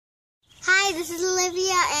Hi, this is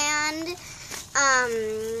Olivia, and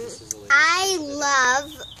I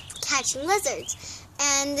love catching lizards,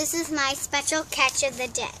 and this is my special catch of the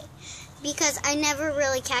day, because I never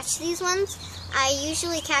really catch these ones. I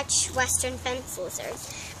usually catch western fence lizards,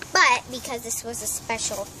 but because this was a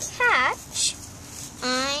special catch,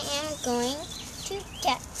 I am going to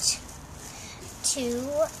get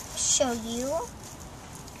to show you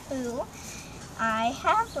who I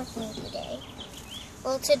have with me today.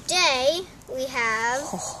 Well, today we have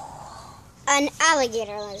an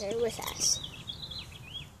alligator lizard with us.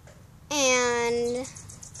 And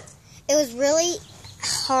it was really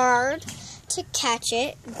hard to catch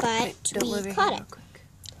it, but we caught it.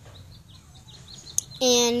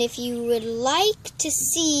 And if you would like to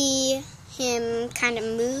see him kind of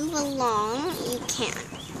move along, you can.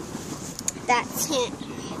 That's it.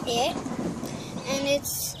 And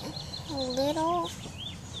it's a little...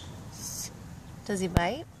 Does he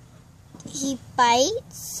bite? He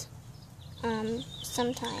bites,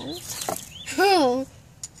 sometimes.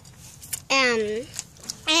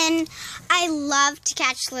 And I love to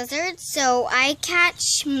catch lizards, so I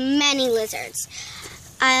catch many lizards.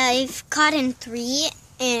 I've caught in 3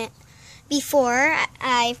 before.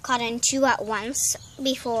 I've caught in 2 at once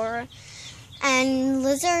before. And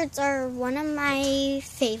lizards are one of my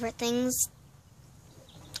favorite things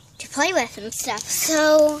to play with and stuff.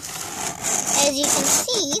 So, as you can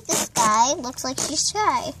see, this guy looks like he's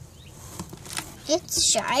shy. It's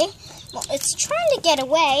shy. Well, it's trying to get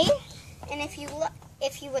away. And if you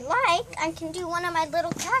would like, I can do one of my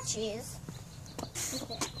little catches.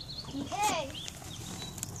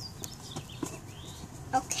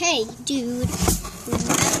 Okay, dude.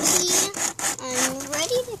 I'm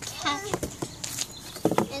ready to catch it.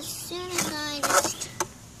 As soon as I just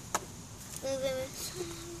move him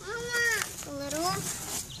a little,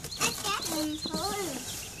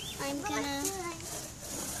 I'm gonna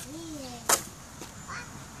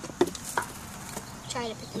try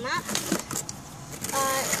to pick him up.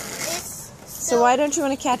 So why don't you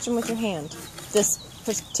want to catch him with your hand? This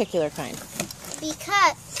particular kind.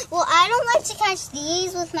 Because, well, I don't like to catch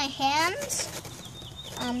these with my hands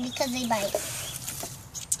because they bite.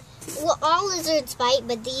 Well, all lizards bite,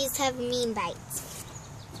 but these have mean bites.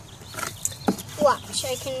 Watch,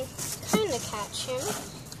 I can kind of catch him.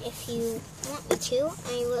 If you want me to,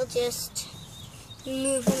 I will just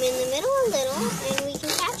move him in the middle a little, and we can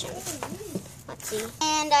catch him. Let's see.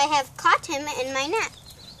 And I have caught him in my net.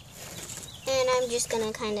 And I'm just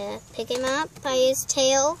going to kind of pick him up by his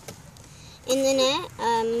tail in the net.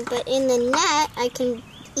 But in the net, I can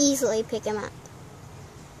easily pick him up.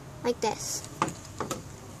 Like this.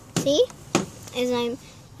 See? As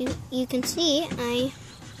you can see, I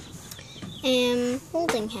am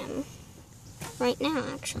holding him. Right now,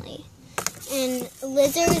 actually. And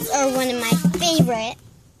lizards are one of my favorite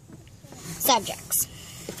subjects.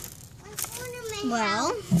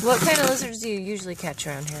 Well, what kind of lizards do you usually catch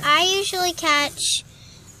around here? I usually catch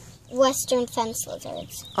western fence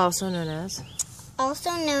lizards. Also known as? Also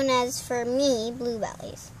known as, for me,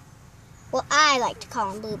 bluebellies. Well, I like to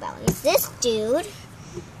call them bluebellies. This dude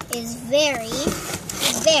is very,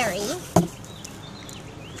 very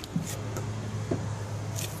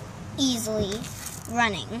easily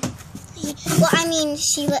running. Well, I mean,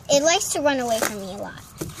 it likes to run away from me a lot.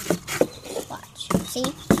 Watch,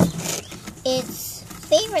 see? Its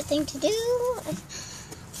favorite thing to do, I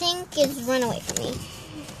think, is run away from me.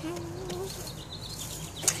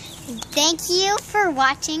 Thank you for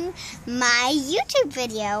watching my YouTube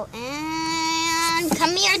video. And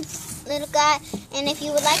come here, little guy. And if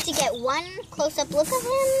you would like to get one close-up look of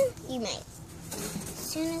him, you may. As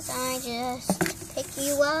soon as I just pick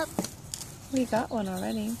you up. We got one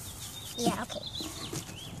already. Yeah, okay.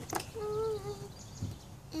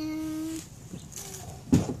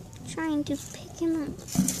 Trying to pick him up.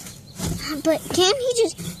 But can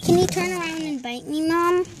he turn around and bite me,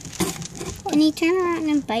 Mom? Can he turn around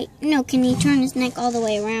and bite? No, can he turn his neck all the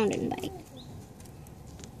way around and bite?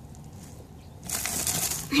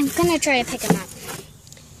 I'm gonna try to pick him up.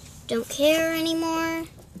 Don't care anymore.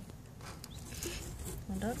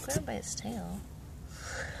 Well, don't grab by his tail.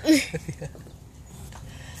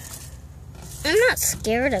 I'm not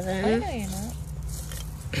scared of him. I know you're not.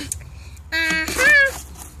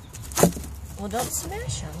 Well, don't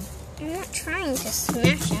smash him. I'm not trying to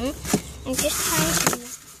smash him. I'm just trying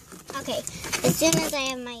to... Okay, as soon as I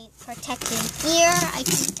have my protective gear, I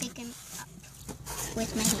can pick him up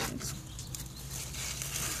with my hands.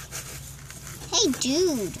 Hey,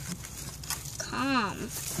 dude. Calm.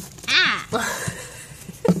 Ah.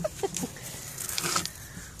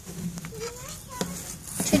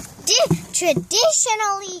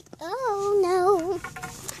 traditionally,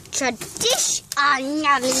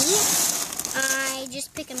 I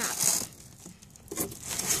just pick him up.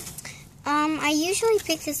 I usually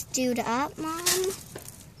pick this dude up, Mom,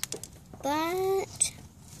 but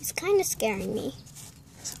he's kind of scaring me.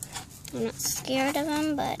 I'm not scared of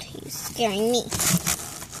him, but he's scaring me.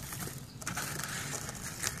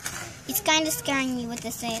 He's kind of scaring me with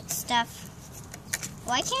this stuff.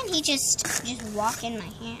 Why can't he just walk in my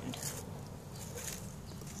hand?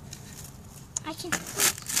 I can.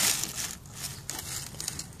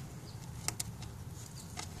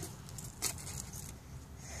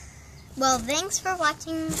 Well, thanks for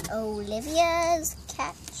watching Olivia's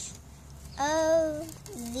catch of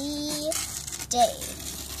the day.